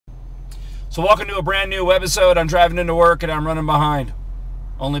So welcome to a brand new webisode. I'm driving into work and I'm running behind.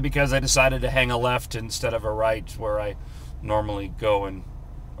 Only because I decided to hang a left instead of a right where I normally go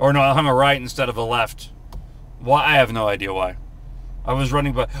I hung a right instead of a left. Why? I have no idea why. I was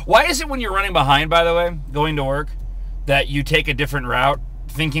running why is it when you're running behind, by the way, going to work, that you take a different route,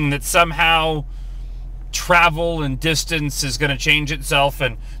 thinking that somehow travel and distance is going to change itself,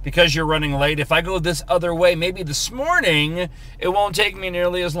 and because you're running late, if I go this other way, maybe this morning, it won't take me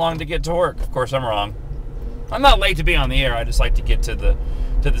nearly as long to get to work. Of course, I'm wrong. I'm not late to be on the air. I just like to get to the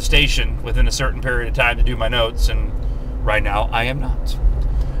station within a certain period of time to do my notes, and right now I am not.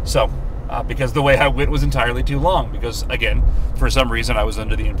 So, because the way I went was entirely too long, because, again, for some reason I was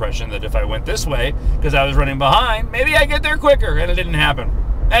under the impression that if I went this way, because I was running behind, maybe I get there quicker, and it didn't happen.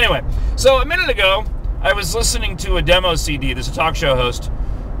 Anyway, so a minute ago, I was listening to a demo CD. There's a talk show host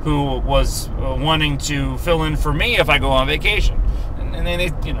who was wanting to fill in for me if I go on vacation. And they,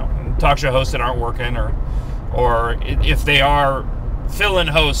 talk show hosts that aren't working, or if they are fill-in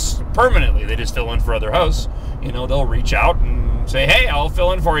hosts permanently, they just fill in for other hosts, they'll reach out and say, hey, I'll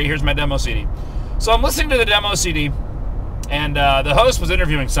fill in for you. Here's my demo CD. So I'm listening to the demo CD, and the host was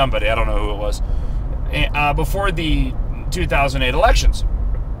interviewing somebody. I don't know who it was, before the 2008 elections.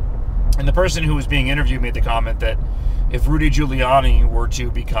 And the person who was being interviewed made the comment that if Rudy Giuliani were to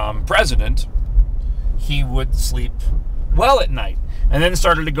become president, he would sleep well at night. And then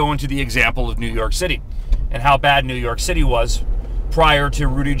started to go into the example of New York City and how bad New York City was prior to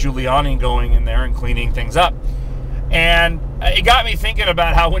Rudy Giuliani going in there and cleaning things up. And it got me thinking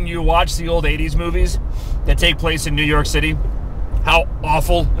about how when you watch the old 80s movies that take place in New York City, how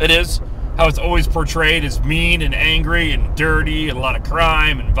awful it is. How it's always portrayed as mean and angry and dirty and a lot of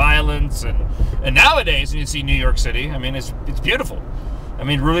crime and violence. And nowadays, when you see New York City, it's beautiful.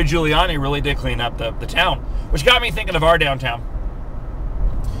 Rudy Giuliani really did clean up the town, which got me thinking of our downtown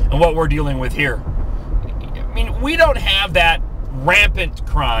and what we're dealing with here. We don't have that rampant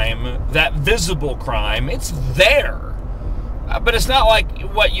crime, that visible crime. It's there. But it's not like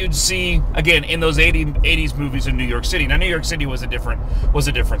what you'd see, again, in those 80s movies in New York City. Now, New York City was a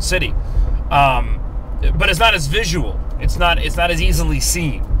different city. But it's not as visual. It's not as easily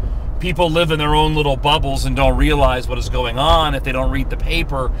seen. People live in their own little bubbles and don't realize what is going on if they don't read the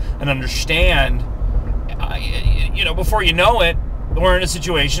paper and understand. Before you know it, we're in a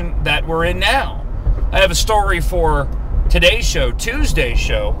situation that we're in now. I have a story for today's show, Tuesday's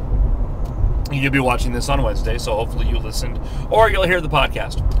show. You'll be watching this on Wednesday, so hopefully you listened, or you'll hear the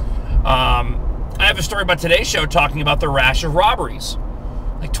podcast. I have a story about today's show talking about the rash of robberies,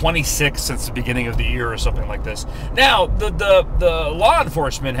 like 26 since the beginning of the year or something like this. Now, the law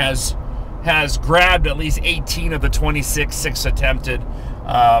enforcement has grabbed at least 18 of the 26 attempted.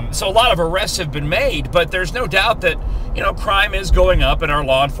 So a lot of arrests have been made, but there's no doubt that crime is going up, and our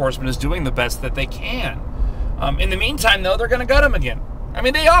law enforcement is doing the best that they can. In the meantime, though, they're going to gut them again.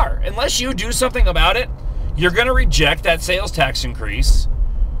 They are. Unless you do something about it, you're going to reject that sales tax increase,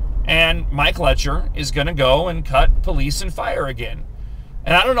 and Mike Letcher is going to go and cut police and fire again.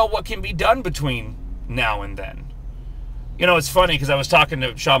 And I don't know what can be done between now and then. It's funny because I was talking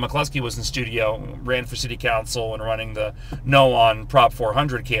to Sean McCluskey, was in studio, ran for city council and running the No on Prop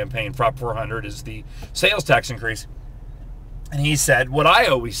 400 campaign. Prop 400 is the sales tax increase. And he said, what I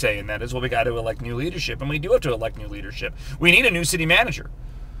always say, and that is, we got to elect new leadership. And we do have to elect new leadership. We need a new city manager.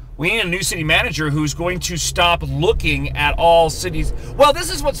 We need a new city manager who's going to stop looking at all cities. Well, this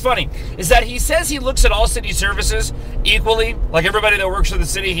is what's funny, is that he says he looks at all city services equally. Like everybody that works for the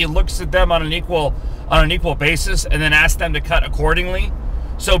city, he looks at them on an equal basis and then asks them to cut accordingly.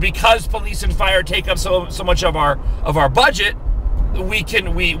 So because police and fire take up so much of our budget,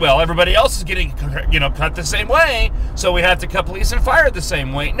 everybody else is getting cut the same way, so we have to cut police and fire the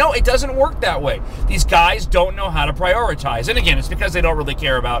same way. No, it doesn't work that way. These guys don't know how to prioritize. And again, it's because they don't really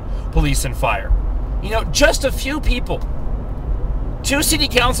care about police and fire. Just a few people, 2 city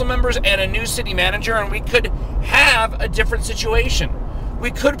council members and a new city manager, and we could have a different situation.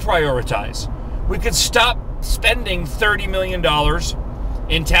 We could prioritize. We could stop spending $30 million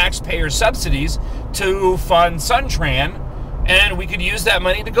in taxpayer subsidies to fund Suntran, and we could use that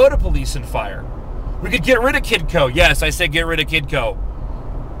money to go to police and fire. We could get rid of KidCo. Yes, I said get rid of KidCo.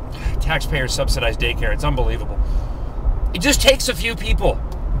 Taxpayer subsidized daycare. It's unbelievable. It just takes a few people.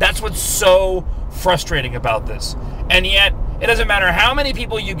 That's what's so frustrating about this. And yet, it doesn't matter how many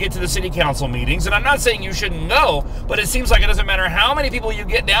people you get to the city council meetings, and I'm not saying you shouldn't go, but it seems like it doesn't matter how many people you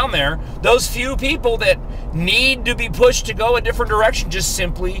get down there, those few people that need to be pushed to go a different direction just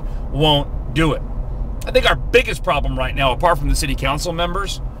simply won't do it. I think our biggest problem right now, apart from the city council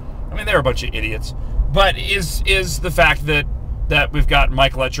members, they're a bunch of idiots, but is the fact that that we've got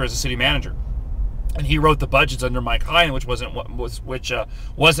Mike Letcher as a city manager, and he wrote the budgets under Mike Hine, which wasn't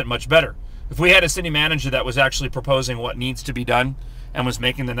much better. If we had a city manager that was actually proposing what needs to be done and was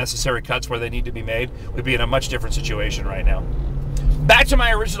making the necessary cuts where they need to be made, we'd be in a much different situation right now. Back to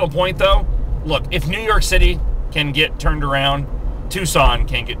my original point, though. Look, if New York City can get turned around, Tucson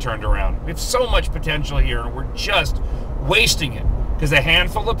can get turned around. We have so much potential here, and we're just wasting it because a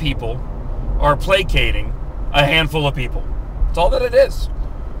handful of people are placating a handful of people. That's all that it is.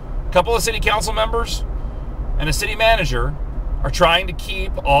 A couple of city council members and a city manager are trying to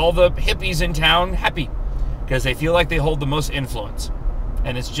keep all the hippies in town happy because they feel like they hold the most influence.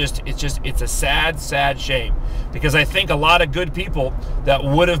 And it's a sad, sad shame, because I think a lot of good people that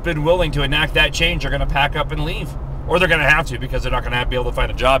would have been willing to enact that change are going to pack up and leave. Or they're going to have to, because they're not going to be able to find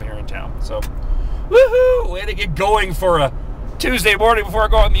a job here in town. So, woohoo! Way to get going for a Tuesday morning before I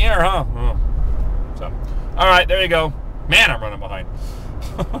go on the air, huh? Oh. So, all right, there you go. Man, I'm running behind.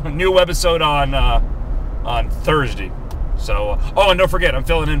 New webisode on Thursday. So, oh, and don't forget, I'm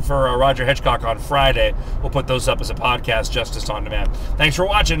filling in for Roger Hitchcock on Friday. We'll put those up as a podcast, Justice on Demand. Thanks for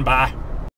watching. Bye.